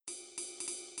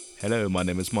Hello, my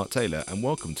name is Mark Taylor, and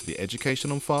welcome to the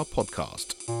Education on Fire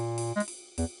podcast.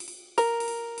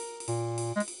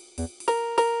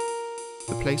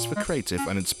 The place for creative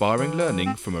and inspiring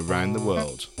learning from around the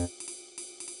world.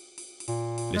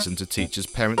 Listen to teachers,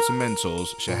 parents and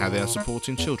mentors share how they are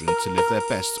supporting children to live their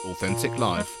best authentic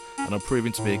life and are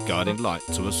proving to be a guiding light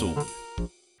to us all.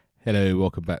 Hello,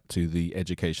 welcome back to the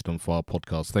Education on Fire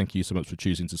podcast. Thank you so much for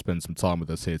choosing to spend some time with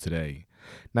us here today.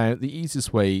 Now, the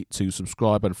easiest way to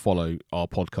subscribe and follow our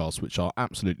podcasts, which are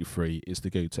absolutely free, is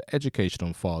to go to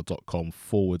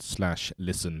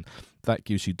educationonfire.com/listen. That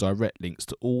gives you direct links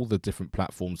to all the different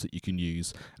platforms that you can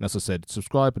use. And as I said,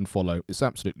 subscribe and follow. It's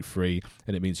absolutely free,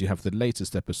 and it means you have the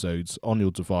latest episodes on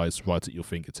your device right at your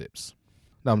fingertips.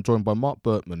 Now, I'm joined by Mark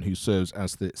Bertman, who serves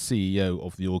as the CEO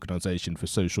of the Organisation for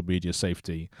Social Media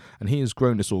Safety, and he has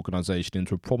grown this organisation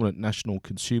into a prominent national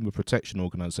consumer protection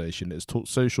organisation that has taught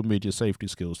social media safety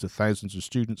skills to thousands of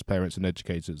students, parents and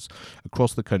educators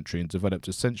across the country and developed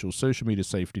essential social media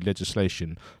safety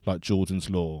legislation like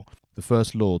Jordan's Law, the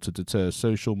first law to deter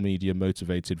social media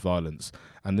motivated violence,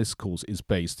 and this course is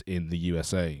based in the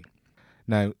USA.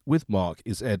 Now, with Mark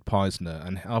is Ed Peisner,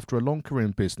 and after a long career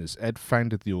in business, Ed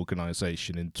founded the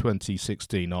organisation in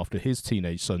 2016 after his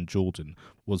teenage son Jordan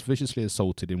was viciously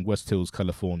assaulted in West Hills,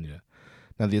 California.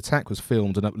 Now, the attack was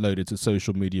filmed and uploaded to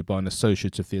social media by an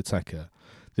associate of the attacker.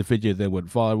 The video then went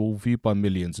viral, viewed by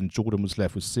millions, and Jordan was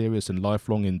left with serious and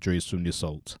lifelong injuries from the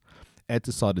assault. Ed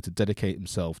decided to dedicate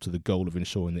himself to the goal of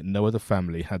ensuring that no other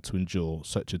family had to endure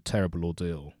such a terrible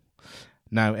ordeal.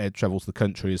 Now Ed travels the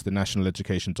country as the National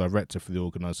Education Director for the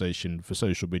Organisation for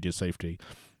Social Media Safety,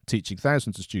 teaching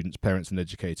thousands of students, parents and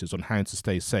educators on how to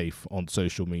stay safe on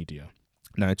social media.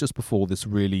 Now, just before this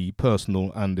really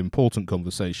personal and important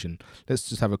conversation, let's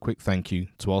just have a quick thank you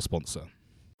to our sponsor.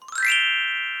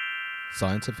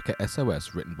 Scientifica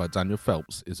SOS, written by Daniel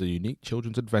Phelps, is a unique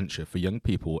children's adventure for young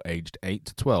people aged 8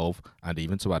 to 12 and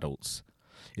even to adults.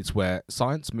 It's where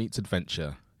science meets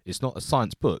adventure. It's not a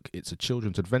science book, it's a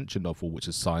children's adventure novel which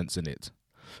has science in it.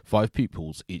 5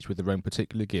 pupils, each with their own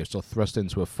particular gifts, are thrust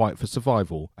into a fight for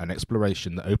survival and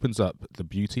exploration that opens up the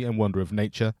beauty and wonder of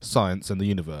nature, science and the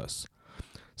universe.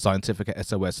 Scientifica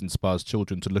SOS inspires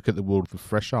children to look at the world with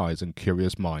fresh eyes and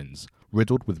curious minds.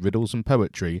 Riddled with riddles and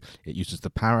poetry, it uses the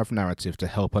power of narrative to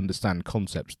help understand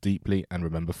concepts deeply and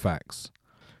remember facts.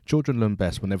 Children learn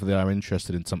best whenever they are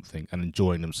interested in something and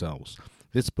enjoying themselves.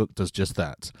 This book does just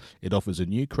that. It offers a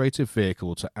new creative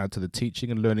vehicle to add to the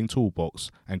teaching and learning toolbox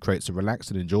and creates a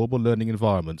relaxed and enjoyable learning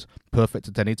environment, perfect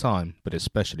at any time, but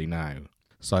especially now.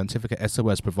 Scientifica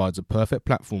SOS provides a perfect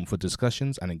platform for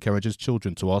discussions and encourages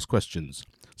children to ask questions,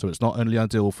 so it's not only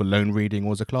ideal for lone reading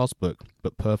or as a class book,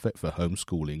 but perfect for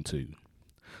homeschooling too.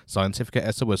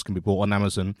 Scientifica SOS can be bought on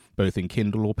Amazon, both in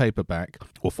Kindle or paperback,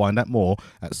 or find out more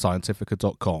at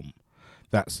scientifica.com.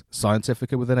 That's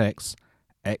Scientifica with an X,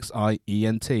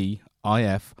 Scientifica,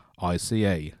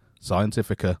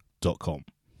 scientifica.com.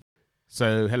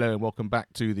 So, hello and welcome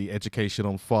back to the Education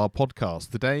on Fire podcast.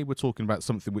 Today we're talking about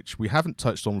something which we haven't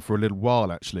touched on for a little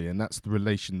while actually, and that's the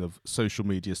relation of social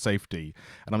media safety.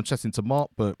 And I'm chatting to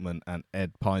Mark Bertman and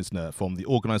Ed Peisner from the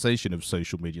Organisation of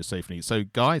Social Media Safety. So,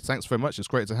 guys, thanks very much. It's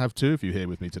great to have two of you here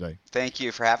with me today. Thank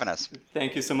you for having us.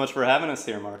 Thank you so much for having us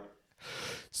here, Mark.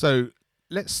 So,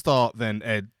 let's start then,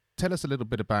 Ed. Tell us a little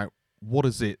bit about what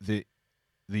is it that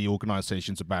the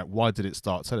organisation's about? Why did it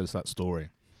start? Tell us that story.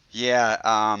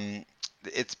 Yeah,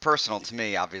 it's personal to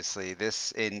me, obviously.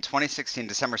 This in 2016,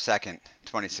 December 2nd,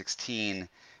 2016,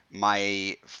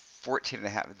 my 14 and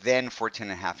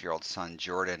a half year old son,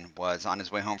 Jordan, was on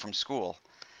his way home from school,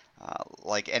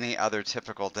 like any other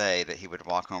typical day that he would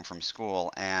walk home from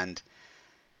school. And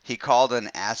he called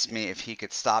and asked me if he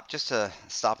could stop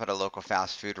at a local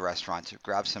fast food restaurant to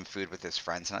grab some food with his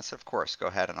friends. And I said, of course, go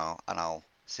ahead and I'll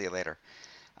see you later.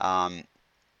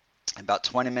 About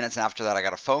 20 minutes after that, I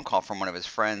got a phone call from one of his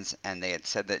friends, and they had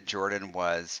said that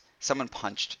someone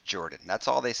punched Jordan. That's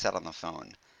all they said on the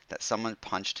phone, that someone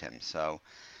punched him. So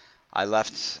I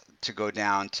left to go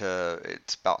down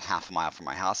it's about half a mile from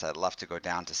my house. I left to go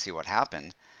down to see what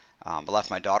happened. I left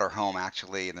my daughter home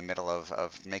actually in the middle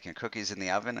of making cookies in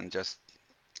the oven and just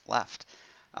left.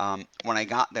 When I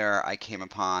got there, I came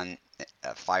upon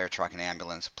a fire truck, an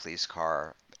ambulance, a police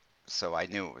car, so I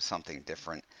knew it was something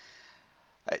different.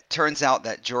 It turns out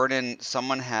that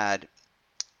someone had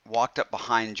walked up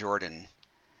behind Jordan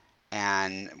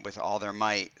and with all their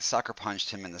might sucker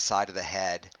punched him in the side of the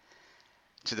head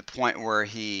to the point where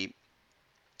he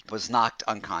was knocked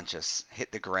unconscious,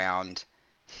 hit the ground.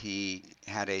 He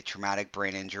had a traumatic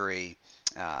brain injury,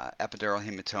 epidural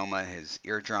hematoma, his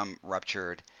eardrum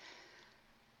ruptured.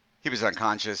 He was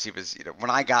unconscious. He was, when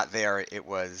I got there, it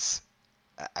was,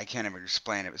 I can't even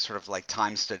explain. It was sort of like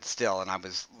time stood still, and I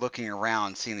was looking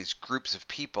around, seeing these groups of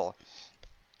people,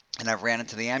 and I ran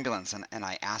into the ambulance, and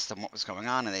I asked them what was going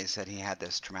on, and they said he had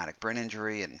this traumatic brain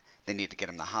injury, and they need to get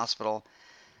him to the hospital.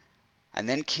 And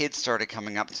then kids started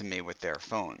coming up to me with their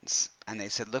phones, and they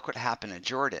said, "Look what happened to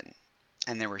Jordan."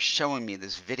 And they were showing me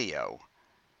this video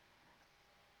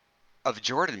of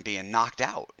Jordan being knocked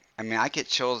out. I mean, I get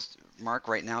chills, Mark,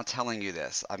 right now telling you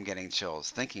this. I'm getting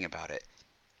chills thinking about it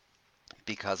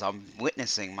because I'm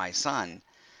witnessing my son.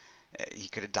 He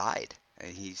could have died.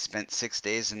 He spent 6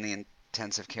 days in the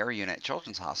intensive care unit at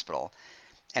Children's Hospital,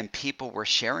 and people were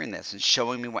sharing this and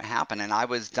showing me what happened, and I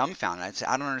was dumbfounded. I'd say,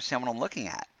 I don't understand what I'm looking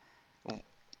at.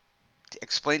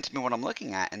 Explain to me what I'm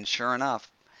looking at. And sure enough,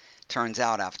 turns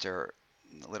out after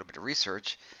a little bit of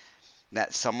research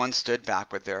that someone stood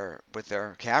back with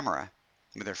their camera,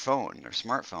 with their phone, their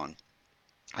smartphone,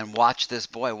 and watched this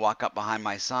boy walk up behind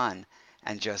my son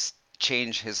and just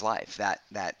change his life.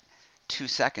 That 2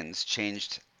 seconds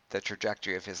changed the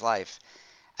trajectory of his life.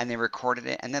 And they recorded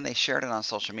it, and then they shared it on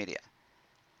social media.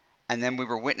 And then we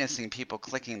were witnessing people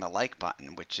clicking the like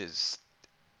button, which is,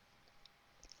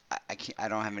 I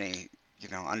don't have any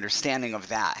understanding of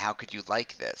that. How could you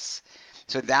like this?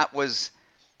 So that was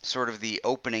sort of the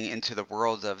opening into the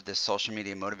world of this social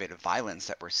media motivated violence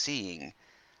that we're seeing.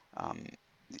 Um,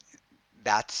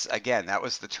 that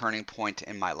was the turning point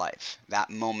in my life. That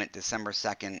moment, December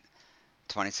 2nd,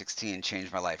 2016,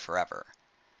 changed my life forever.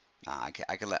 I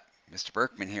could let Mr.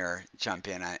 Berkman here jump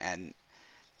in and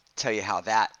tell you how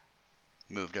that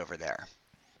moved over there.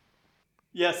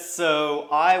 Yes, so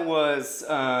I was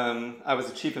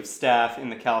a chief of staff in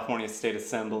the California State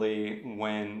Assembly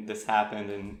when this happened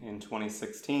in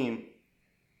 2016,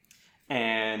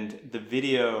 and the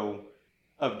video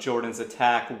of Jordan's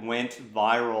attack went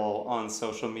viral on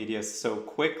social media so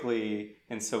quickly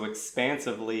and so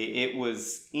expansively. It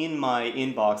was in my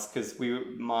inbox because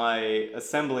my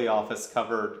assembly office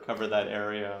covered that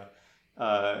area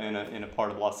in a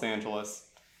part of Los Angeles.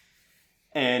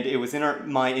 And it was in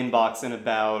my inbox in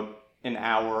about an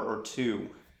hour or two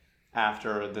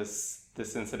after this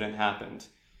incident happened.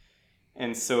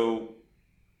 And so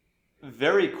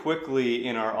very quickly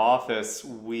in our office,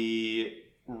 we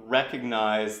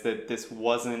recognized that this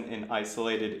wasn't an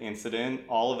isolated incident.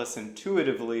 All of us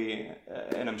intuitively,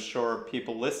 and I'm sure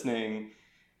people listening,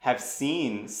 have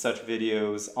seen such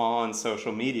videos on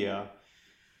social media.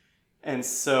 And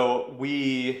so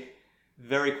we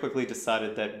very quickly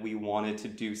decided that we wanted to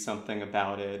do something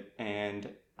about it,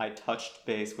 and I touched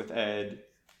base with Ed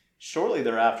shortly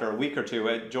thereafter, a week or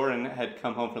two. Jordan had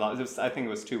come home from I think it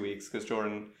was 2 weeks, because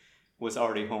Jordan was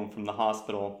already home from the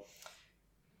hospital.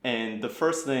 And the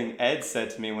first thing Ed said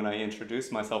to me when I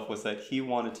introduced myself was that he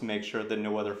wanted to make sure that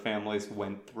no other families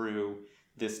went through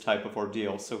this type of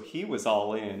ordeal. So he was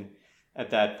all in at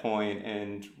that point,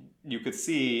 and you could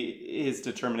see his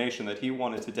determination that he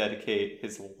wanted to dedicate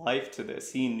his life to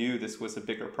this. He knew this was a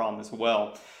bigger problem as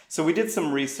well. So we did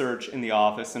some research in the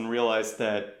office and realized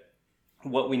that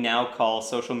what we now call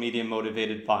social media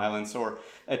motivated violence, or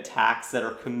attacks that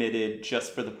are committed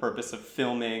just for the purpose of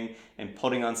filming and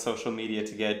putting on social media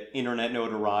to get internet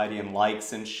notoriety and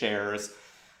likes and shares,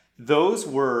 those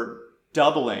were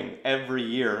doubling every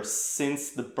year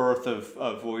since the birth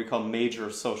of what we call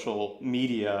major social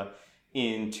media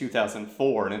in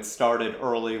 2004. And it started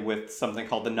early with something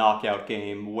called the knockout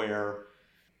game, where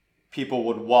people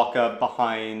would walk up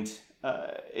behind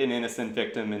an innocent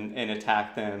victim and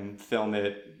attack them, film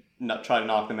it, try to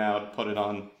knock them out, put it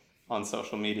on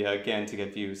social media, again, to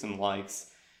get views and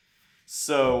likes.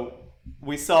 So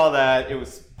we saw that it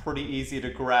was pretty easy to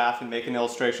graph and make an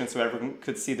illustration so everyone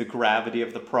could see the gravity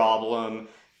of the problem.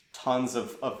 Tons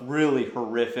of really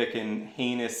horrific and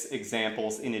heinous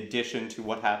examples in addition to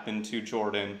what happened to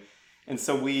Jordan. And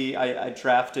so I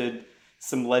drafted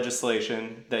some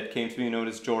legislation that came to be known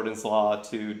as Jordan's Law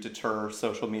to deter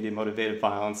social media motivated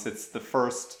violence. It's the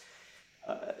first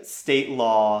state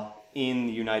law in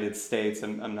the United States.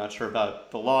 I'm not sure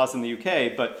about the laws in the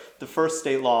UK, but the first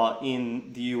state law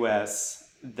in the US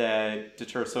that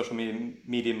deters social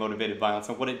media motivated violence.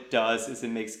 And what it does is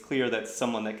it makes clear that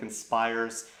someone that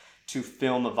conspires to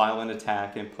film a violent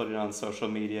attack and put it on social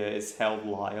media is held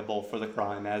liable for the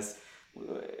crime as,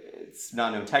 it's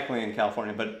not known technically in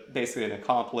California, but basically an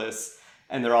accomplice,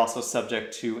 and they're also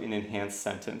subject to an enhanced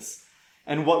sentence.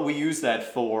 And what we use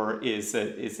that for is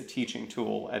a teaching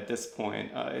tool at this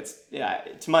point.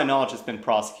 To my knowledge, it's been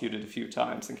prosecuted a few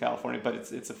times in California, but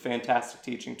it's a fantastic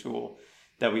teaching tool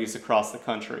that we use across the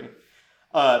country.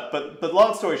 But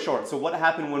long story short, so what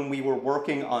happened when we were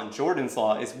working on Jordan's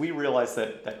Law is we realized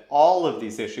that all of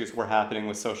these issues were happening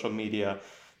with social media.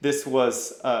 This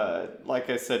was, like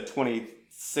I said,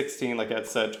 2016, like I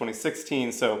said,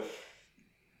 2016. So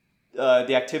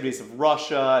the activities of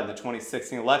Russia and the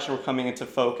 2016 election were coming into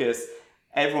focus.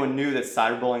 Everyone knew that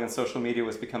cyberbullying on social media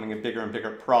was becoming a bigger and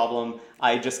bigger problem.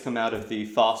 I had just come out of the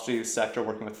foster youth sector,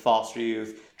 working with foster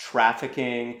youth.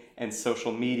 Trafficking and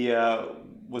social media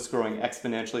was growing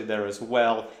exponentially there as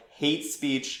well. Hate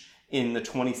speech in the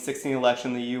 2016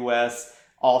 election in the US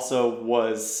also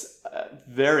was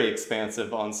very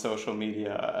expansive on social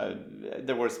media.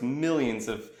 There was millions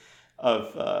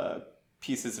of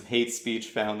pieces of hate speech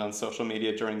found on social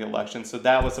media during the election. So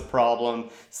that was a problem.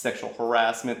 Sexual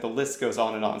harassment, the list goes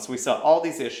on and on. So we saw all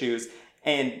these issues.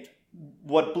 And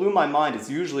what blew my mind is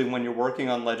usually when you're working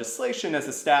on legislation as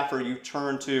a staffer, you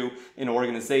turn to an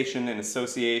organization, an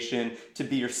association to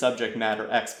be your subject matter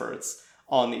experts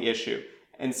on the issue.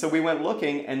 And so we went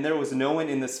looking, and there was no one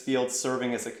in this field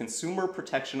serving as a consumer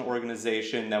protection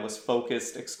organization that was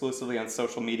focused exclusively on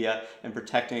social media and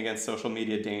protecting against social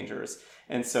media dangers.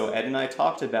 And so Ed and I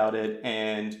talked about it,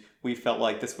 and we felt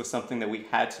like this was something that we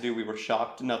had to do. We were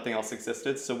shocked nothing else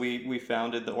existed, so we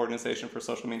founded the Organization for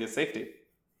Social Media Safety.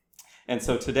 And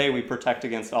so today we protect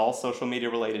against all social media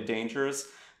related dangers.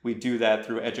 We do that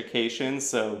through education.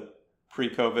 So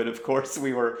pre-COVID, of course,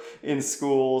 we were in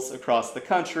schools across the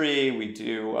country. We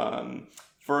do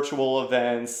virtual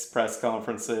events, press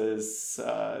conferences,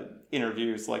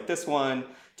 interviews like this one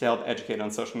to help educate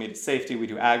on social media safety. We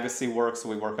do advocacy work, so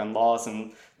we work on laws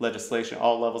and legislation at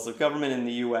all levels of government in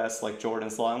the US, like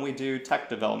Jordan's Law, and we do tech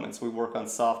developments. We work on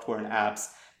software and apps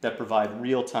that provide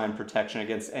real-time protection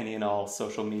against any and all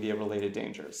social media-related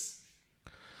dangers.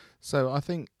 So I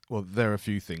think, well, there are a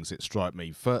few things that strike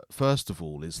me. First of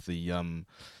all, is the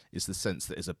sense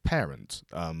that as a parent,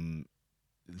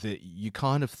 that you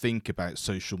kind of think about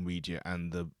social media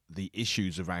and the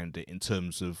issues around it in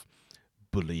terms of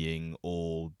bullying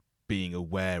or being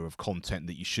aware of content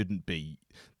that you shouldn't be.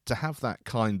 To have that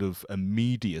kind of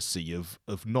immediacy of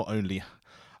not only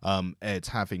Ed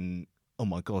having, oh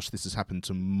my gosh, this has happened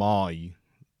to my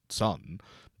son,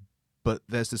 but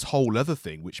there's this whole other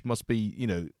thing which must be,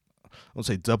 I won't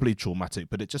say doubly traumatic,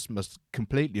 but it just must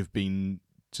completely have been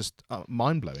just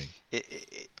mind-blowing.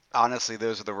 Honestly,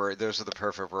 those are the words. Those are the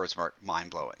perfect words, Mark.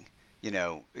 Mind-blowing.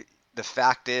 The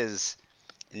fact is,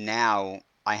 now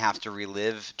I have to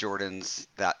relive Jordan's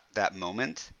that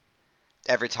moment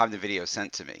every time the video is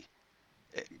sent to me.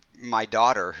 My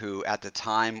daughter, who at the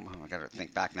time, I got to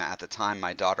think back now. At the time,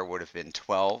 my daughter would have been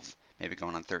 12, maybe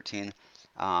going on 13.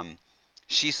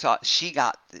 She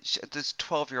got this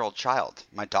 12-year-old child.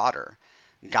 My daughter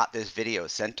got this video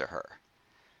sent to her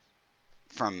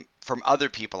from other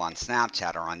people on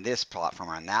Snapchat or on this platform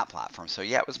or on that platform. So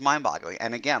yeah, it was mind-boggling.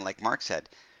 And again, like Mark said,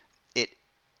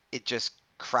 it just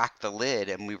cracked the lid,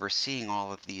 and we were seeing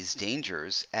all of these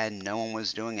dangers, and no one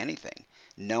was doing anything.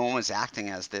 No one was acting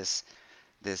as this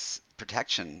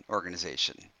protection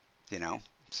organization,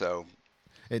 So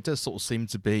it does sort of seem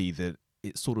to be that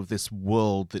it's sort of this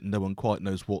world that no one quite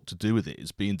knows what to do with it.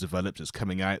 It's being developed, it's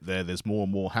coming out there, there's more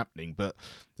and more happening, but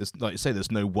there's, like you say,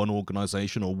 there's no one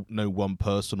organization or no one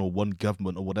person or one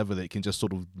government or whatever that can just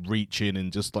sort of reach in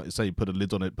and just, like you say, put a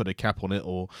lid on it, put a cap on it,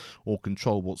 or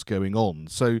control what's going on.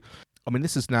 So I mean,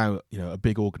 this is now, a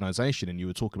big organization, and you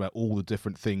were talking about all the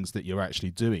different things that you're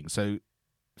actually doing. So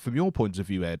from your point of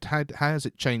view, Ed, how has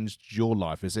it changed your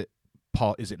life? Is it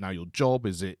now your job?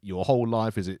 Is it your whole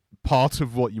life? Is it part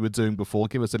of what you were doing before?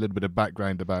 Give us a little bit of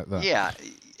background about that. Yeah,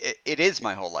 it is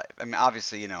my whole life. I mean,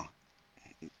 obviously,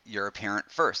 you're a parent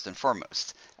first and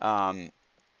foremost.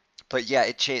 But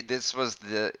yeah, this was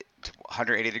the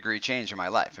 180-degree change in my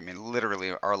life. I mean,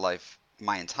 literally our life,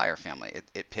 my entire family,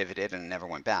 it pivoted and never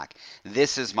went back.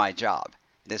 This is my job.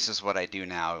 This is what I do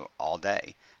now all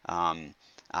day.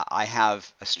 I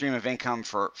have a stream of income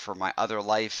for my other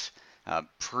life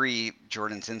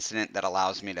pre-Jordan's incident that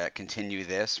allows me to continue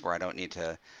this, where I don't need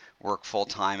to work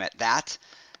full-time at that.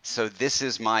 So this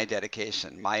is my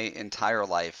dedication. My entire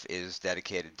life is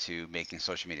dedicated to making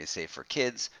social media safe for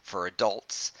kids, for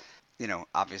adults.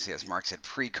 Obviously, as Mark said,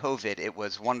 pre-COVID, it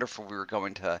was wonderful. We were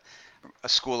going to a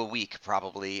school a week,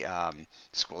 probably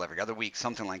school every other week,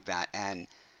 something like that, and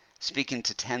speaking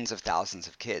to tens of thousands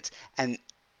of kids. And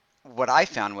what I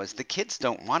found was the kids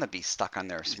don't want to be stuck on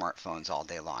their smartphones all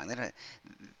day long.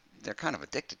 They're kind of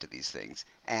addicted to these things,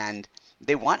 and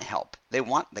they want help. They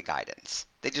want the guidance.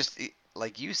 They just,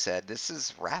 like you said, this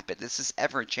is rapid. This is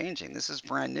ever changing. This is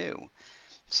brand new.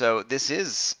 So this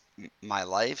is my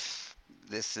life.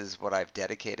 This is what I've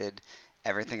dedicated,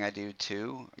 everything I do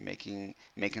too, making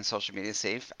social media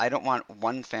safe. I don't want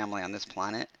one family on this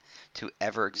planet to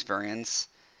ever experience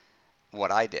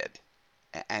what I did.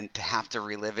 And to have to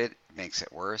relive it makes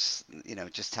it worse. You know,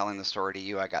 just telling the story to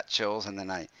you, I got chills, and then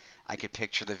I could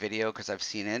picture the video because I've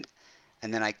seen it,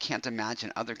 and then I can't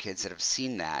imagine other kids that have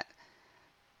seen that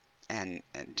and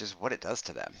just what it does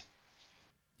to them.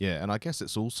 Yeah, and I guess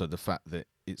it's also the fact that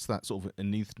it's that sort of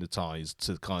anesthetized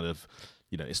to kind of,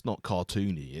 it's not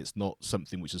cartoony. It's not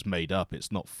something which is made up.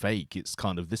 It's not fake. It's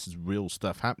kind of, this is real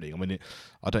stuff happening. I mean,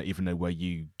 I don't even know where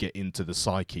you get into the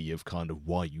psyche of kind of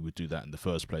why you would do that in the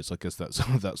first place. I guess that's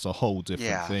that's a whole different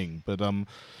Yeah. thing.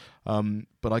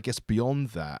 But I guess beyond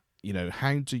that,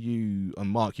 how do you, and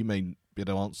Mark, you may be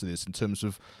able to answer this in terms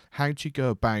of how do you go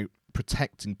about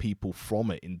protecting people from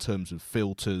it in terms of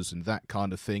filters and that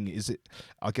kind of thing? Is it,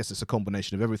 I guess it's a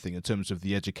combination of everything in terms of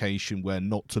the education, where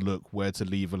not to look, where to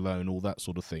leave alone, all that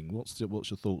sort of thing. What's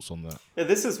your thoughts on that? Yeah,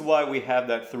 this is why we have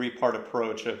that three-part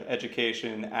approach of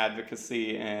education,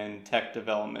 advocacy, and tech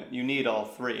development. You need all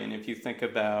three. And if you think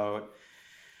about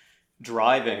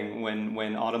driving,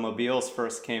 when automobiles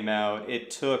first came out, it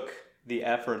took the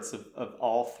efforts of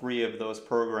all three of those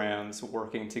programs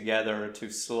working together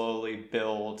to slowly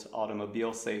build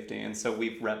automobile safety. And so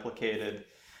we've replicated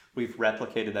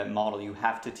that model. You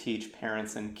have to teach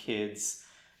parents and kids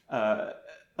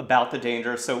about the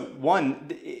danger. So one,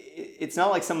 it's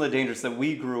not like some of the dangers that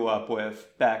we grew up with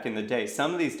back in the day.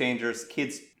 Some of these dangers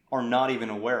kids are not even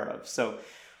aware of. So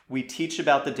we teach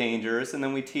about the dangers, and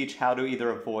then we teach how to either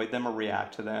avoid them or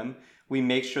react to them. We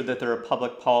make sure that there are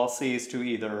public policies to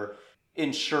either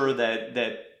ensure that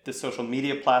the social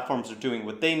media platforms are doing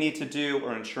what they need to do,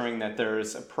 or ensuring that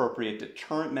there's appropriate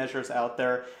deterrent measures out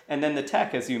there. And then the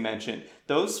tech, as you mentioned,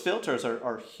 those filters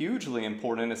are hugely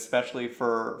important, especially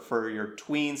for your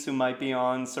tweens who might be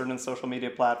on certain social media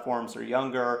platforms, or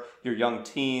younger, your young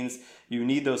teens. You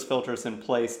need those filters in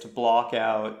place to block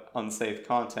out unsafe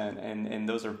content, and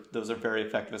those are very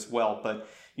effective as well. But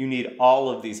you need all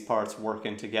of these parts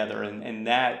working together, and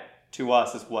that, to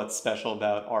us, is what's special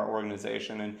about our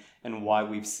organization and why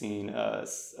we've seen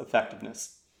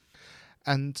effectiveness.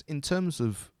 And in terms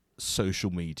of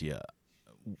social media,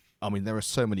 I mean, there are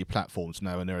so many platforms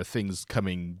now, and there are things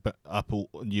coming up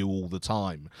new all the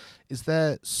time. Is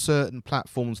there certain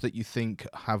platforms that you think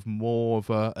have more of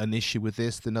an issue with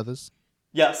this than others?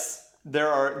 Yes, there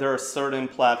are certain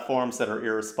platforms that are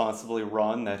irresponsibly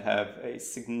run that have a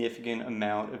significant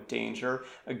amount of danger.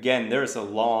 Again, there's a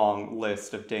long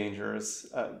list of dangers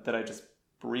that I just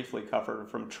briefly covered,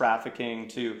 from trafficking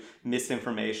to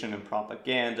misinformation and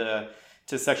propaganda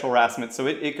to sexual harassment. So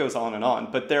it goes on and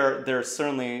on. But there's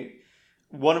certainly,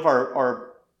 one of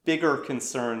our bigger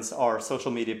concerns are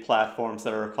social media platforms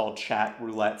that are called chat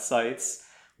roulette sites,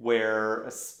 where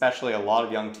especially a lot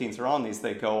of young teens are on these.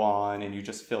 They go on and you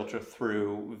just filter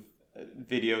through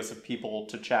videos of people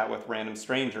to chat with random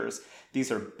strangers.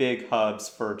 These are big hubs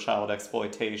for child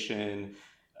exploitation,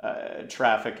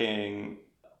 trafficking.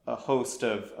 A host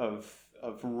of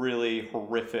really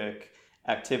horrific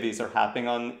activities are happening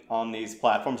on these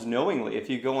platforms knowingly. If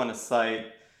you go on a site,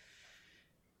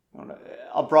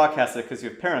 I'll broadcast it because you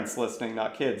have parents listening,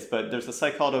 not kids, but there's a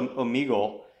site called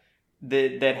Omegle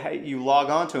that you log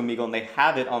on to Omegle, and they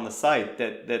have it on the site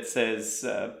that says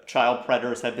child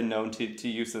predators have been known to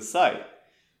use this site,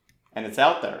 and it's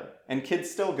out there, and kids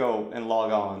still go and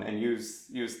log on and use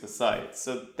the site,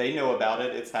 so they know about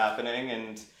it. It's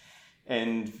happening,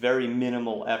 and very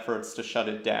minimal efforts to shut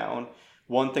it down.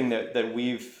 One thing that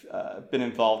we've been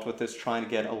involved with is trying to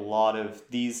get a lot of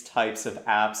these types of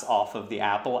apps off of the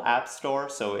Apple App Store.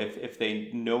 So if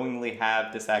they knowingly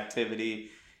have this activity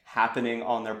happening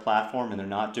on their platform and they're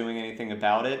not doing anything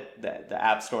about it, the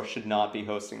App Store should not be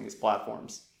hosting these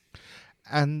platforms.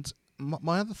 And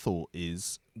my other thought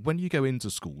is, when you go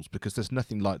into schools, because there's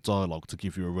nothing like dialogue to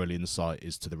give you a real insight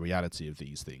as to the reality of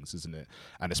these things, isn't it?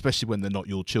 And especially when they're not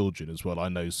your children as well. I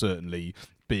know certainly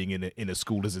being in a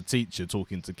school as a teacher,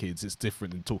 talking to kids, it's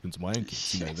different than talking to my own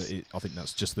kids. You know, I think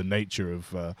that's just the nature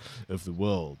of the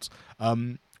world.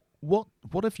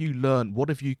 What have you learned? What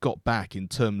have you got back in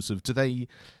terms of,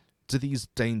 do these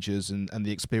dangers and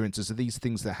the experiences, are these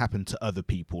things that happen to other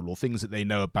people, or things that they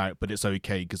know about but it's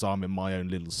okay because I'm in my own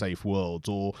little safe world?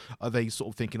 Or are they sort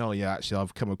of thinking, oh yeah, actually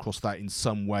I've come across that in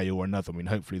some way or another? I mean,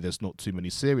 hopefully there's not too many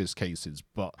serious cases,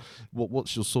 but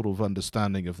what's your sort of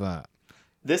understanding of that?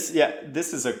 This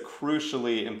is a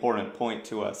crucially important point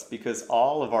to us, because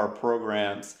all of our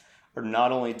programs are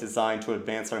not only designed to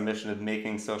advance our mission of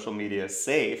making social media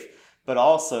safe, but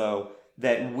also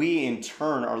that we in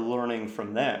turn are learning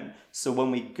from them. So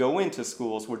when we go into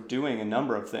schools, we're doing a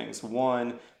number of things.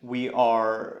 One, we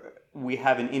are we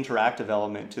have an interactive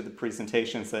element to the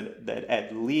presentations that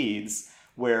Ed leads,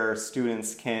 where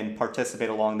students can participate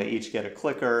along. They each get a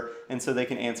clicker, and so they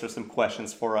can answer some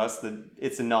questions for us. That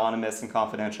it's anonymous and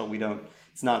confidential.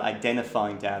 It's not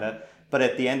identifying data, but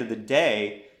at the end of the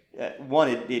day, one,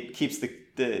 it keeps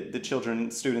the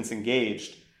children, students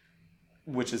engaged,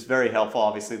 which is very helpful.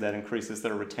 Obviously, that increases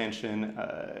their retention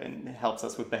and helps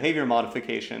us with behavior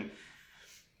modification.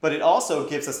 But it also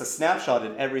gives us a snapshot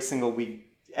at every single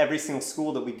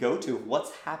school that we go to,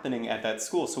 what's happening at that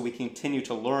school, so we continue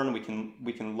to learn. We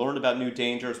can learn about new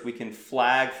dangers. We can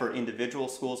flag for individual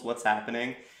schools what's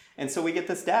happening, and so we get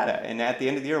this data. And at the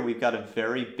end of the year, we've got a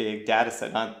very big data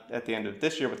set. Not at the end of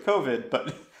this year with COVID,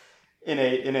 but in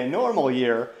a normal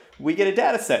year, we get a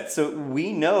data set. So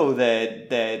we know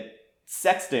that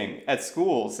sexting at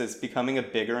schools is becoming a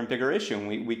bigger and bigger issue.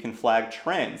 And we can flag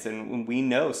trends. And we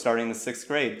know starting in the 6th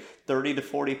grade, 30 to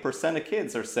 40% of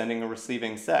kids are sending or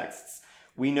receiving sexts.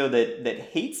 We know that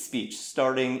hate speech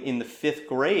starting in the 5th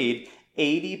grade,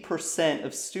 80%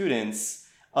 of students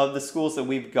of the schools that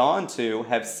we've gone to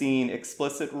have seen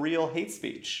explicit real hate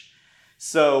speech.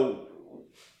 So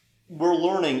we're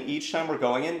learning each time we're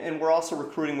going in, and we're also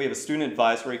recruiting. We have a student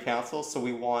advisory council, so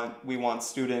we want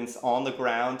students on the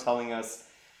ground telling us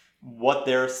what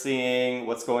they're seeing,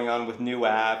 what's going on with new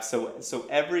apps. So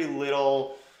every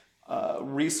little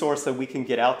resource that we can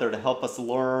get out there to help us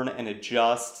learn and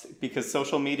adjust, because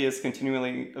social media is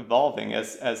continually evolving,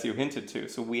 as you hinted to.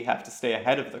 So we have to stay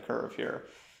ahead of the curve here.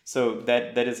 So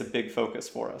that is a big focus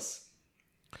for us.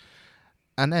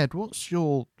 And Ed, what's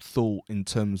your thought in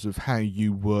terms of how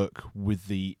you work with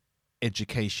the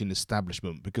education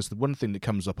establishment? Because the one thing that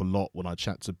comes up a lot when I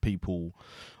chat to people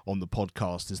on the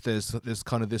podcast is there's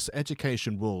kind of this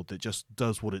education world that just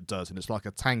does what it does, and it's like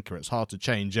a tanker. It's hard to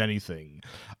change anything.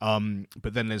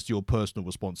 But then there's your personal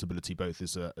responsibility, both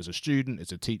as a student,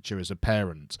 as a teacher, as a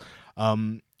parent.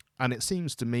 And it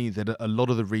seems to me that a lot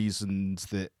of the reasons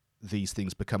that these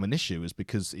things become an issue is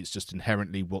because it's just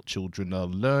inherently what children are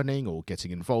learning or getting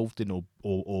involved in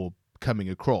or coming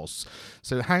across.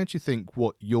 So how do you think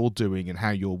what you're doing and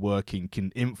how you're working can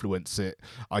influence it,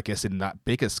 I guess, in that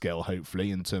bigger scale,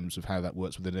 hopefully, in terms of how that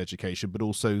works within education, but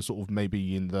also sort of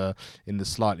maybe in the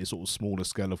slightly sort of smaller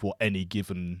scale of what any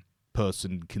given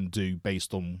person can do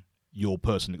based on your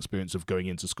personal experience of going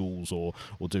into schools or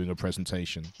doing a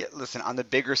presentation? Yeah, listen, on the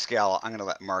bigger scale, I'm going to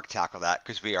let Mark tackle that,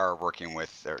 because we are speaking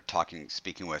with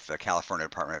the California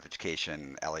Department of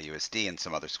Education, LAUSD, and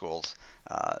some other schools,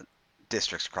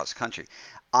 districts across the country.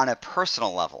 On a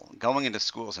personal level, going into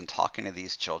schools and talking to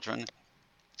these children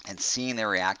and seeing their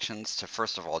reactions to,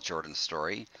 first of all, Jordan's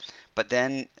story, but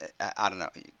then, I don't know,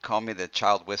 call me the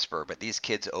child whisperer, but these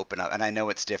kids open up, and I know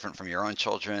it's different from your own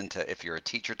children to if you're a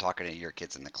teacher talking to your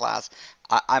kids in the class.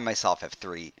 I myself have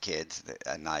 3 kids,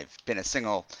 and I've been a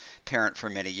single parent for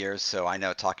many years, so I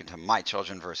know talking to my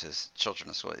children versus children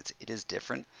in school, it is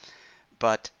different.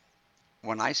 But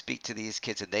when I speak to these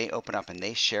kids and they open up and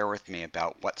they share with me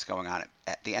about what's going on,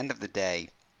 at the end of the day,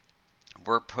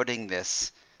 we're putting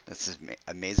this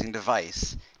amazing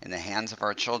device in the hands of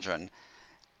our children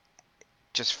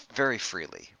just very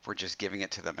freely. We're just giving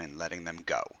it to them and letting them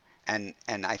go. And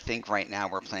I think right now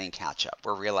we're playing catch up.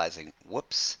 We're realizing,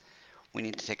 whoops, we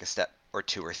need to take a step or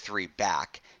 2 or 3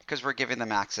 back, because we're giving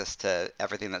them access to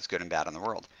everything that's good and bad in the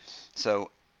world.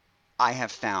 So I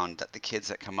have found that the kids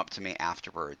that come up to me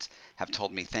afterwards have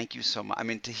told me, thank you so much. I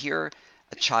mean, to hear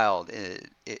a child in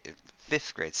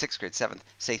 5th grade, 6th grade, 7th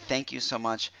say, thank you so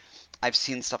much. I've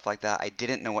seen stuff like that. I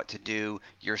didn't know what to do.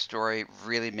 Your story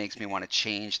really makes me want to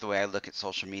change the way I look at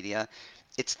social media.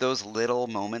 It's those little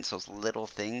moments, those little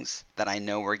things that I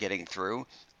know we're getting through.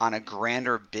 On a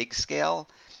grander, big scale,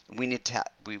 we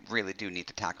really do need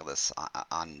to tackle this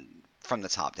from the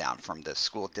top down, from the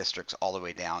school districts all the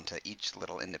way down to each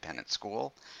little independent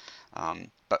school.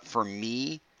 But for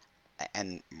me,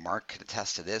 and Mark could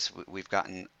attest to this, we've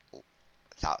gotten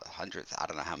hundreds, I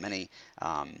don't know how many,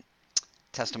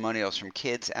 testimonials from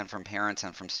kids and from parents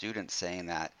and from students saying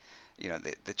that,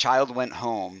 the child went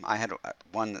home. I had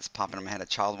one that's popping in my head. A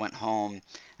child went home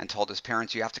and told his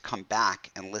parents, you have to come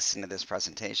back and listen to this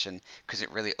presentation, because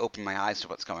it really opened my eyes to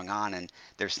what's going on, and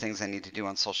there's things I need to do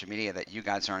on social media that you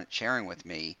guys aren't sharing with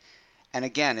me. And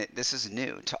again, this is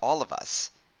new to all of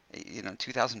us.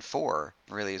 2004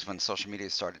 really is when social media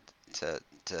started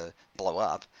to blow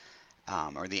up,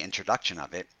 or the introduction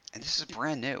of it, and this is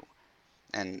brand new.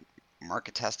 And Mark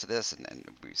attests to this, and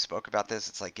we spoke about this.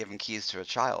 It's like giving keys to a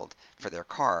child for their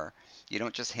car. You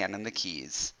don't just hand them the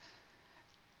keys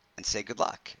and say good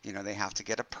luck. They have to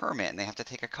get a permit and they have to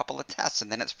take a couple of tests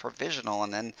and then it's provisional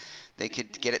and then they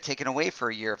could get it taken away for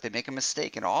a year if they make a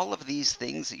mistake, and all of these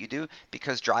things that you do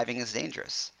because driving is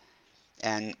dangerous.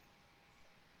 And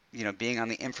being on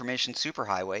the information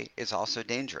superhighway is also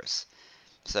dangerous.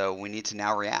 So we need to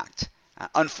now react.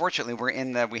 Unfortunately,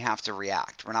 we have to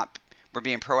react. We're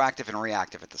being proactive and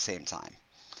reactive at the same time.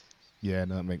 Yeah,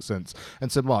 no, that makes sense.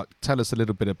 And so, Mark, tell us a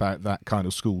little bit about that kind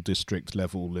of school district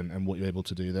level and what you're able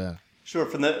to do there. Sure.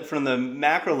 From the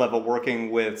macro level,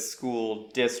 working with school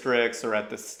districts or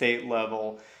at the state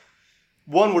level,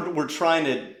 we're trying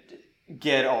to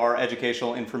get our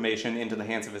educational information into the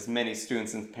hands of as many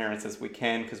students and parents as we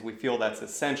can, because we feel that's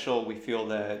essential. We feel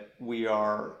that we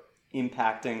are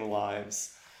impacting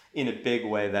lives in a big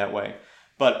way that way.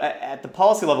 But at the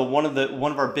policy level, one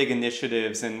of our big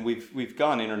initiatives, and we've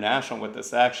gone international with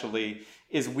this actually,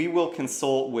 is we will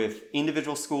consult with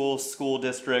individual schools, school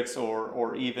districts,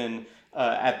 or even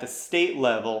at the state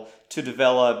level to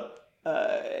develop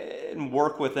and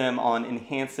work with them on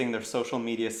enhancing their social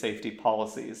media safety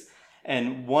policies.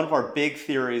 And one of our big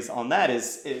theories on that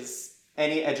is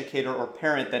any educator or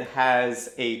parent that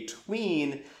has a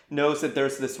tween knows that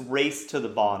there's this race to the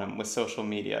bottom with social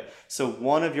media. So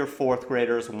one of your fourth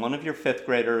graders, one of your fifth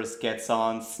graders gets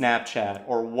on Snapchat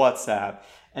or WhatsApp,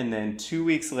 and then 2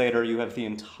 weeks later you have the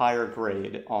entire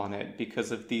grade on it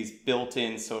because of these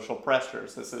built-in social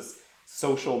pressures. This is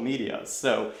social media.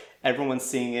 So everyone's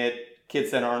seeing it.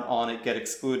 Kids that aren't on it get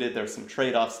excluded. There's some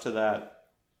trade-offs to that.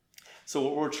 So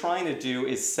what we're trying to do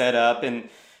is set up,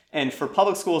 and for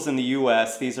public schools in the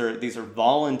U.S., these are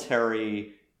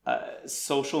voluntary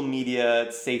social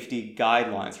media safety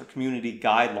guidelines or community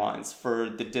guidelines for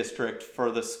the district,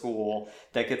 for the school,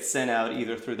 that gets sent out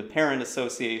either through the parent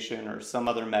association or some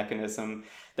other mechanism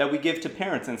that we give to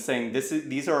parents and saying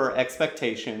these are our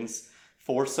expectations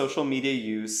for social media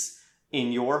use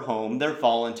in your home. They're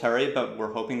voluntary, but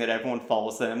we're hoping that everyone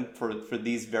follows them for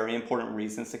these very important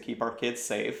reasons to keep our kids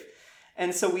safe.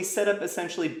 And so we set up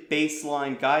essentially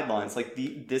baseline guidelines, like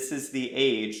this is the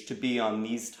age to be on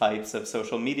these types of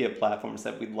social media platforms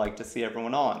that we'd like to see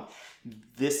everyone on.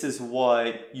 This is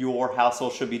what your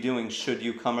household should be doing should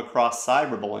you come across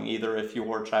cyberbullying, either if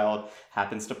your child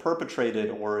happens to perpetrate it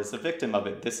or is a victim of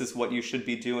it. This is what you should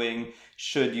be doing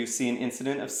should you see an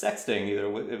incident of sexting,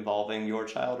 either involving your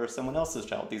child or someone else's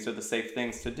child. These are the safe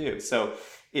things to do. So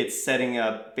it's setting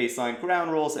up baseline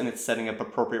ground rules, and it's setting up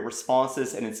appropriate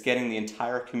responses, and it's getting the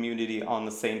entire community on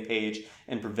the same page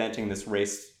and preventing this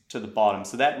race to the bottom.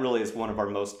 So that really is one of our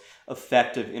most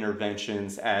effective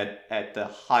interventions at the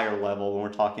higher level when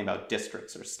we're talking about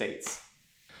districts or states.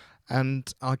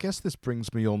 And I guess this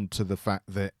brings me on to the fact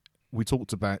that we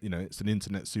talked about, it's an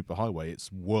internet superhighway, it's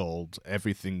world,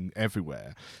 everything,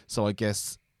 everywhere. So I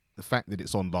guess the fact that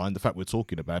it's online, the fact we're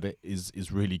talking about it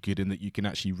is really good in that you can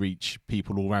actually reach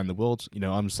people all around the world.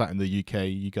 I'm sat in the UK,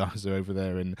 you guys are over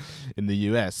there in the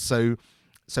US. So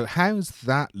how's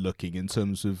that looking in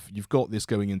terms of, you've got this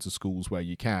going into schools where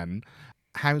you can,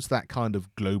 how's that kind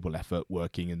of global effort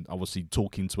working, and obviously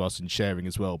talking to us and sharing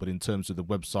as well, but in terms of the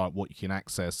website, what you can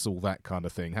access, all that kind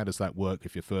of thing, how does that work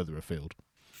if you're further afield?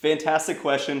 Fantastic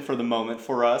question for the moment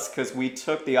for us, because we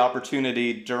took the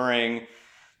opportunity during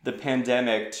the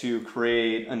pandemic to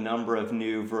create a number of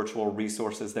new virtual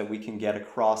resources that we can get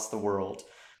across the world.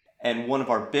 And one of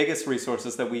our biggest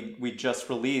resources that we just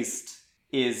released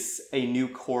is a new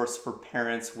course for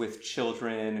parents with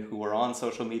children who are on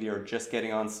social media or just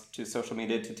getting on to social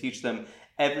media, to teach them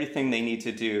everything they need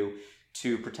to do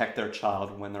to protect their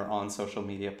child when they're on social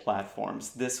media platforms.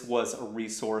 This was a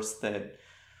resource that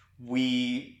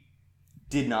we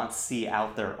did not see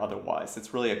out there otherwise.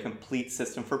 It's really a complete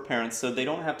system for parents, so they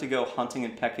don't have to go hunting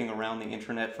and pecking around the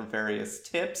internet for various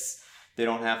tips. They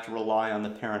don't have to rely on the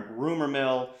parent rumor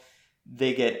mill.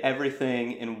 They get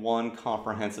everything in one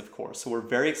comprehensive course. So we're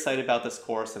very excited about this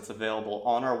course. It's available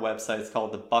on our website. It's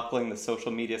called the Buckling the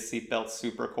Social Media Seatbelt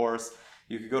Super Course.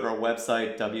 You can go to our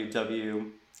website,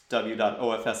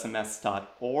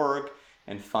 www.ofsms.org,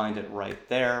 and find it right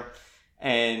there.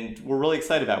 And we're really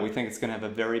excited about it. We think it's going to have a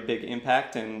very big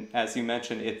impact. And as you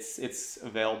mentioned, it's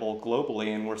available globally,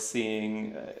 and we're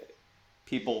seeing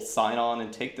people sign on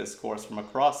and take this course from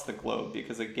across the globe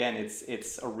because, again,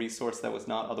 it's a resource that was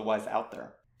not otherwise out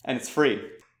there. And it's free.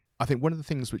 I think one of the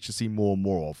things which you see more and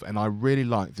more of, and I really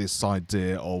like this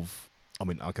idea of,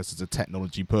 I guess as a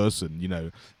technology person,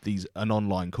 an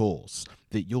online course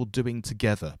that you're doing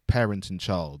together, parent and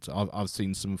child. I've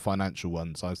seen some financial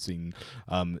ones. I've seen,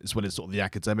 as well as sort of the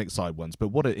academic side ones. But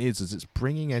what it is it's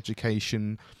bringing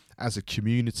education as a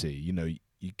community.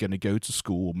 you're going to go to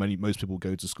school. Most people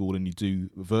go to school and you do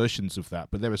versions of that,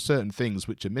 but there are certain things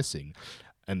which are missing.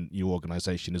 And your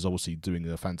organization is obviously doing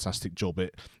a fantastic job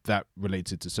at that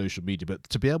related to social media. But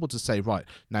to be able to say, right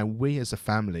now, we as a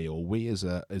family, or we as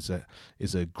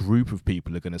a group of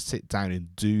people are going to sit down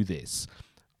and do this,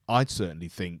 I'd certainly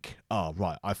think,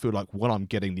 right, I feel like when I'm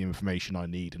getting the information I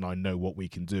need and I know what we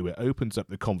can do, it opens up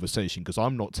the conversation, because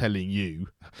I'm not telling you,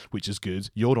 which is good.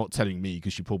 You're not telling me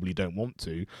because you probably don't want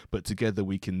to, but together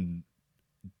we can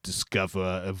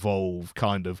discover, evolve,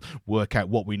 kind of work out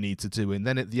what we need to do. And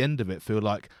then at the end of it, feel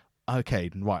like,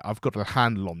 okay, right, I've got a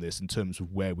handle on this in terms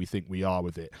of where we think we are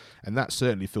with it. And that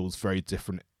certainly feels very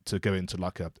different to go into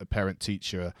like a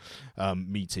parent-teacher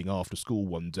meeting after school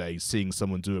one day, seeing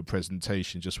someone do a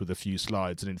presentation just with a few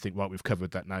slides and then think, right, we've covered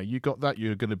that now. You got that,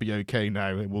 you're going to be okay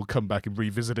now, and we'll come back and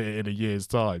revisit it in a year's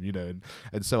time, you know.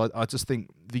 And so I just think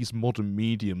these modern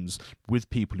mediums with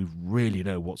people who really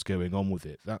know what's going on with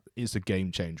it, that is a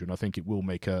game changer, and I think it will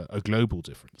make a global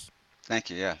difference. Thank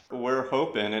you. Yeah. We're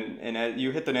hoping, and you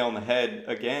hit the nail on the head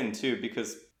again too,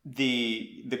 because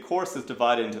the course is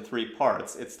divided into three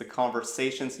parts. It's the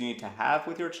conversations you need to have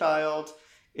with your child.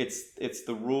 It's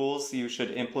the rules you should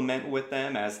implement with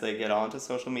them as they get onto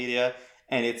social media,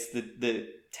 and it's the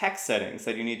tech settings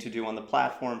that you need to do on the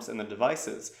platforms and the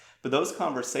devices. But those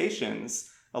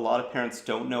conversations, a lot of parents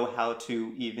don't know how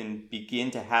to even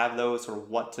begin to have those or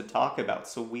what to talk about.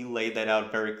 So we laid that out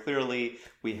very clearly.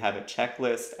 We have a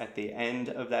checklist at the end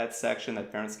of that section that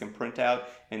parents can print out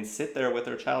and sit there with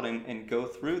their child and go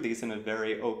through these in a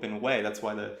very open way. That's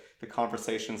why the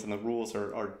conversations and the rules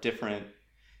are different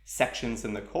sections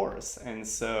in the course. And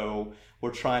so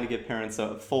we're trying to give parents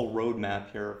a full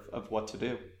roadmap here of what to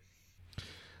do.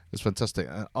 It's fantastic.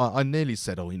 I nearly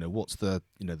said, what's the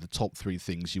top three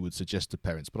things you would suggest to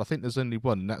parents? But I think there's only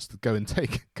one, and that's to go and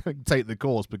take the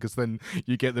course, because then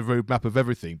you get the roadmap of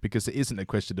everything. Because it isn't a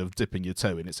question of dipping your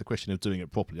toe in; it's a question of doing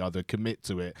it properly. Either commit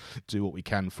to it, do what we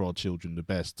can for our children the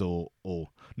best, or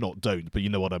not don't. But you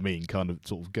know what I mean. Kind of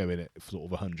sort of go in it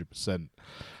sort of 100%.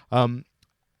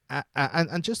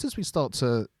 And just as we start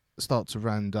to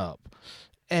round up,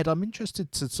 Ed, I'm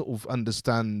interested to sort of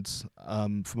understand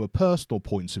from a personal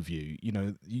point of view,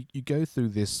 you go through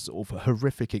this sort of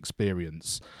horrific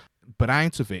experience, but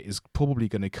out of it is probably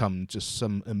going to come just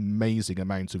some amazing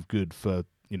amount of good for,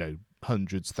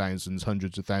 hundreds of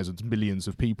thousands, millions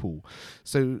of people.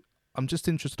 So I'm just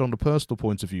interested on a personal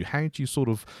point of view. How do you sort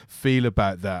of feel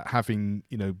about that, having,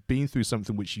 been through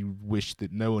something which you wish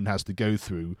that no one has to go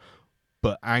through,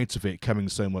 but out of it coming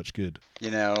so much good?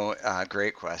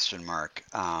 Great question, Mark.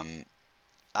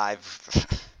 I've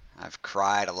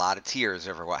cried a lot of tears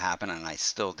over what happened, and I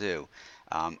still do.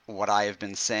 What I have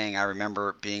been saying, I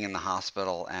remember being in the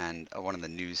hospital, and one of the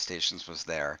news stations was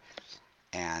there,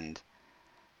 and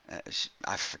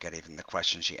I forget even the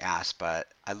question she asked, but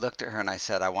I looked at her and I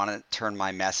said, I want to turn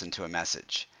my mess into a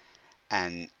message.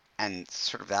 And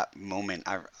sort of that moment,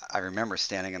 I remember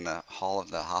standing in the hall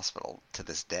of the hospital to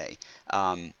this day.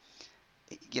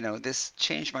 This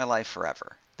changed my life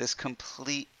forever. This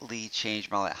completely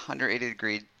changed my life,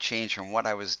 180-degree change from what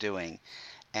I was doing.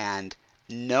 And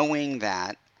knowing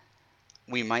that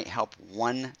we might help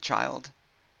one child,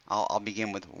 I'll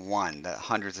begin with one, the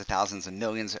hundreds of thousands and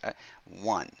millions,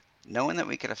 one. Knowing that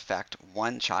we could affect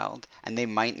one child, and they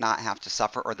might not have to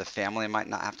suffer, or the family might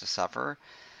not have to suffer,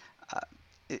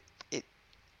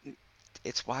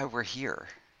 it's why we're here,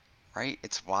 right?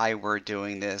 It's why we're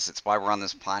doing this. It's why we're on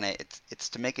this planet. It's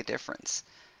to make a difference.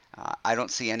 I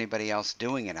don't see anybody else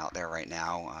doing it out there right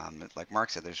now. Like Mark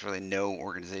said, there's really no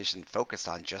organization focused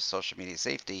on just social media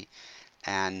safety.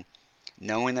 And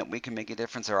knowing that we can make a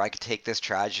difference, or I could take this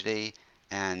tragedy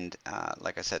and,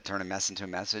 like I said, turn a mess into a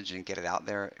message and get it out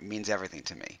there, it means everything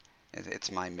to me.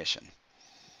 It's my mission.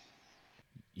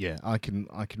 Yeah, I can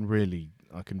really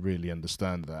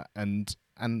understand that. And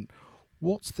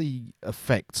what's the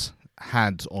effect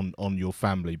had on your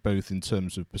family, both in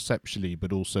terms of perceptually,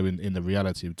 but also in the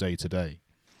reality of day to day?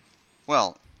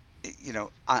 Well,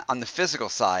 on the physical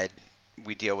side,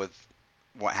 we deal with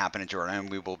what happened in Jordan, and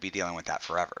we will be dealing with that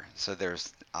forever. So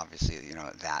there's obviously,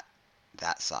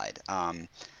 that side.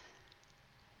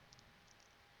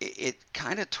 It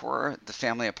kind of tore the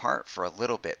family apart for a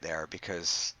little bit there,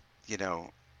 because,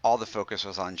 all the focus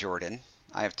was on Jordan.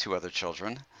 I have two other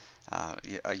children,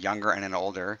 a younger and an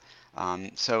older.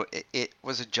 So it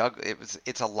was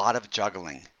it's a lot of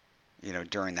juggling,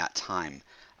 during that time.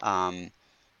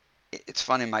 It's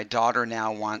funny. My daughter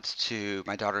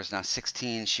is now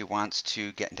 16. She wants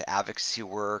to get into advocacy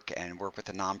work and work with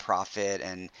a nonprofit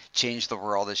and change the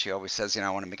world, as she always says. I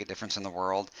want to make a difference in the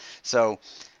world. So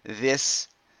this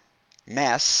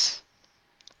mess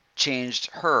changed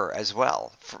her as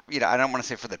well. I don't want to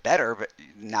say for the better, but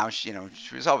now she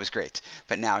was always great,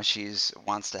 but now she's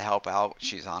wants to help out.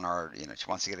 She's on our, she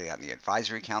wants to get on the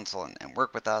advisory council and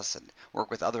work with us and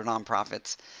work with other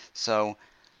nonprofits. So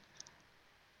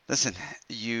listen,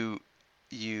 you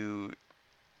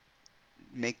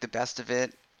make the best of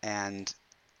it, and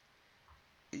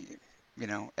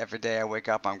every day I wake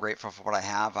up, I'm grateful for what I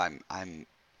have.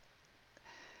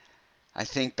 I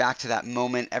think back to that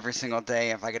moment every single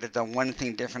day. If I could have done one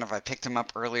thing different, if I picked him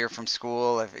up earlier from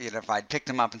school, if I'd picked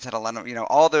him up instead of letting him,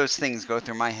 all those things go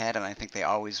through my head, and I think they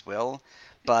always will.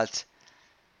 But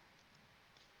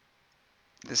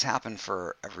this happened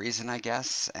for a reason, I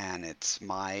guess, and it's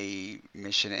my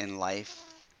mission in life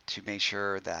to make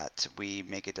sure that we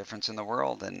make a difference in the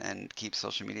world and keep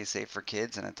social media safe for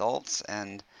kids and adults,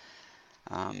 and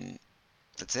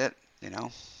that's it.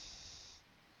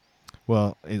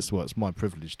 Well, it's my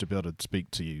privilege to be able to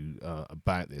speak to you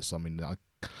about this. I mean,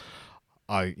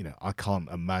 I can't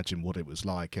imagine what it was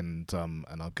like, and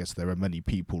I guess there are many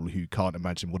people who can't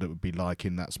imagine what it would be like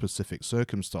in that specific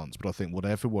circumstance. But I think what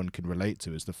everyone can relate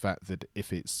to is the fact that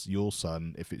if it's your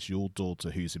son, if it's your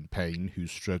daughter who's in pain,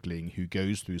 who's struggling, who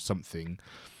goes through something,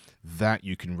 that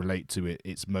you can relate to it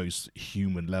its most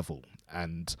human level.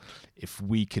 And if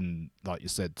we can, like you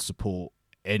said, support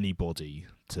anybody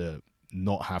to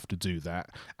not have to do that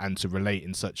and to relate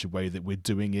in such a way that we're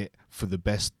doing it for the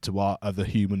best to our other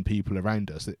human people around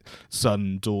us,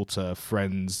 son, daughter,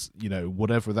 friends,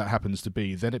 whatever that happens to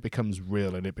be, then it becomes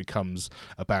real and it becomes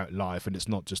about life, and it's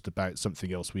not just about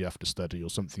something else we have to study or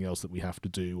something else that we have to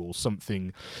do or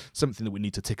something that we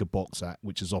need to tick a box at,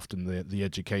 which is often the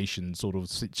education sort of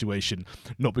situation,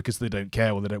 not because they don't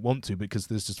care or they don't want to, because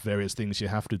there's just various things you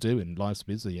have to do and life's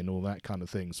busy and all that kind of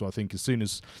thing. So I think as soon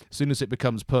as it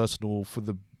becomes personal for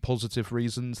the positive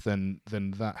reasons, then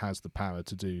that has the power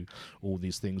to do all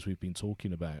these things we've been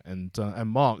talking about. And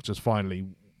Mark, just finally,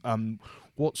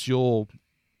 what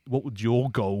would your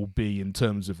goal be in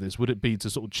terms of this? Would it be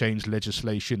to sort of change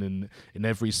legislation in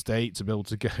every state to be able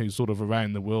to go sort of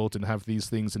around the world and have these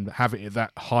things and have it at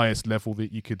that highest level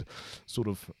that you could sort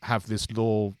of have this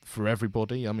law for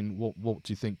everybody? I mean, what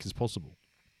do you think is possible?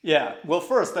 Yeah, well,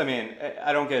 first, I mean,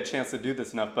 I don't get a chance to do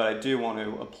this enough, but I do want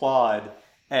to applaud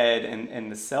Ed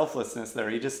and the selflessness there.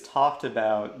 He just talked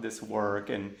about this work,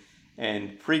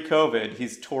 and pre-COVID,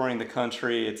 he's touring the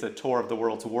country. It's a tour of the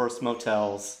world's worst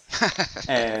motels.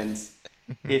 And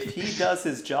if he does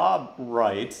his job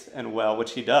right and well,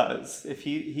 which he does, if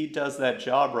he does that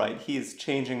job right, he's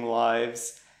changing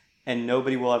lives and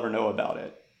nobody will ever know about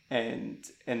it. And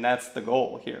that's the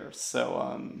goal here.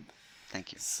 So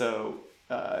thank you. So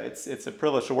it's a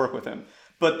privilege to work with him.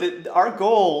 But our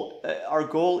goal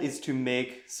is to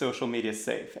make social media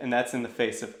safe, and that's in the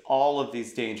face of all of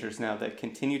these dangers now that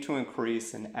continue to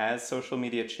increase, and as social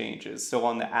media changes. So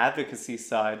on the advocacy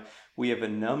side, we have a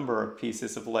number of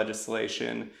pieces of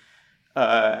legislation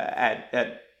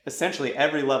at essentially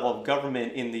every level of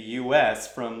government in the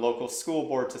U.S., from local school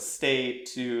board to state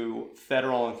to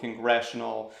federal and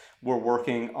congressional. We're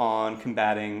working on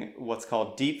combating what's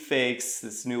called deepfakes,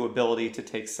 this new ability to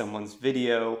take someone's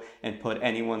video and put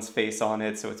anyone's face on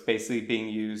it. So it's basically being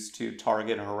used to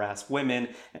target and harass women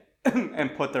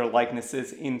and put their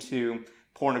likenesses into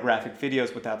pornographic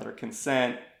videos without their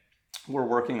consent. We're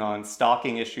working on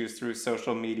stalking issues through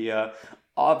social media.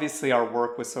 Obviously, our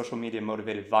work with social media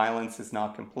motivated violence is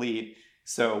not complete,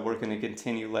 so we're going to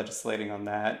continue legislating on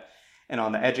that. And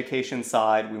on the education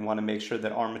side, we want to make sure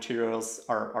that our materials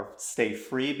are stay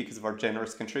free because of our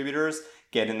generous contributors,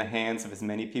 get in the hands of as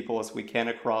many people as we can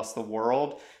across the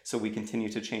world, so we continue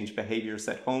to change behaviors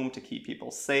at home to keep people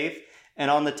safe.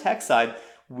 And on the tech side,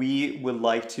 we would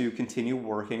like to continue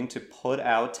working to put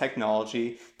out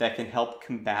technology that can help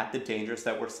combat the dangers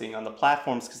that we're seeing on the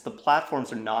platforms, because the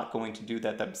platforms are not going to do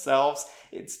that themselves.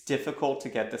 It's difficult to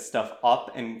get this stuff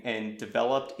up and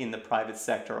developed in the private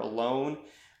sector alone.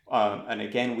 And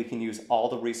again, we can use all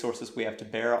the resources we have to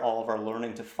bear, all of our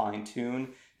learning to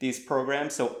fine-tune these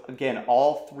programs. So again,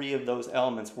 all three of those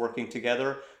elements working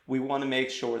together, we want to make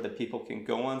sure that people can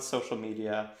go on social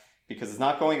media, because it's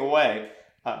not going away.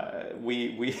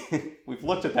 We've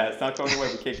looked at that. It's not going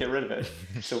away. We can't get rid of it.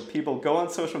 So people go on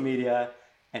social media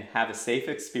and have a safe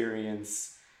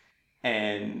experience,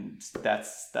 and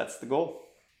that's the goal.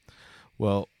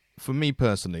 Well, for me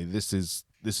personally, this is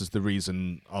the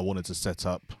reason I wanted to set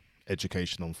up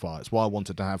Education on Fire. It's why I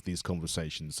wanted to have these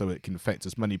conversations, so it can affect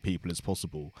as many people as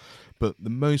possible. But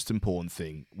the most important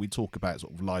thing, we talk about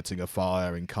sort of lighting a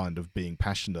fire and kind of being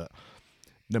passionate.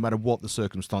 No matter what the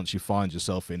circumstance you find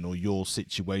yourself in or your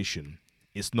situation,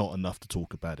 it's not enough to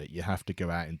talk about it. You have to go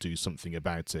out and do something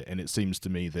about it. And it seems to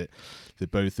me that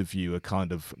both of you are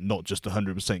kind of not just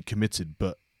 100% committed,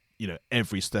 but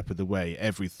every step of the way,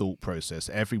 every thought process,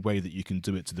 every way that you can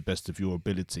do it to the best of your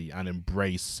ability and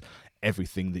embrace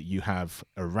everything that you have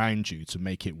around you to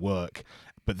make it work,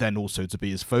 but then also to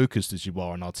be as focused as you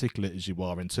are and articulate as you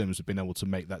are in terms of being able to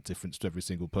make that difference to every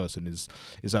single person is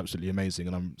absolutely amazing.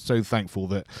 And I'm so thankful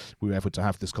that we were able to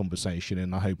have this conversation,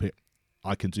 and I hope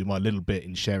I can do my little bit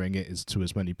in sharing it to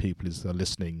as many people as are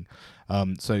listening.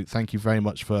 So thank you very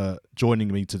much for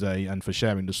joining me today and for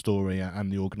sharing the story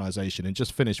and the organisation. And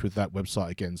just finish with that website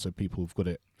again so people have got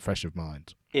it fresh of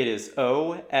mind. It is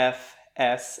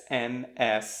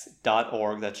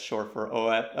OFSMS.org. That's short for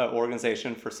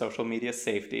Organization for Social Media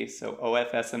Safety. So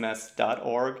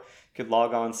OFSMS.org. You could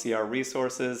log on, see our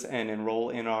resources, and enroll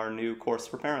in our new course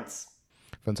for parents.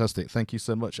 Fantastic. Thank you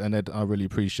so much. And Ed, I really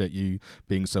appreciate you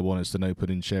being so honest and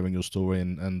open and sharing your story,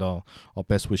 and our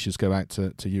best wishes go out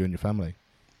to you and your family.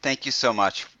 Thank you so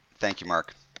much. Thank you,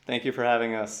 Mark. Thank you for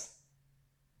having us.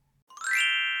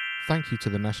 Thank you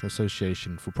to the National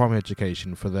Association for Primary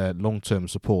Education for their long-term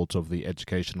support of the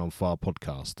Education on Fire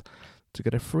podcast. To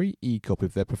get a free e-copy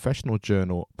of their professional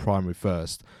journal, Primary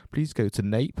First, please go to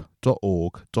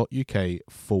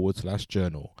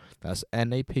nape.org.uk/journal. That's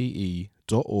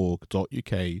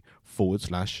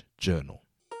nape.org.uk/journal.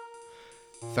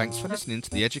 Thanks for listening to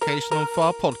the Education on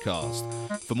Fire podcast.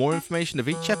 For more information of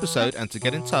each episode and to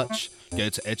get in touch, go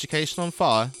to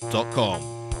educationonfire.com.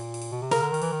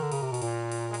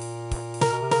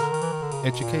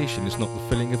 Education is not the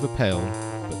filling of a pail,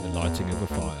 but the lighting of a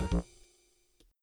fire.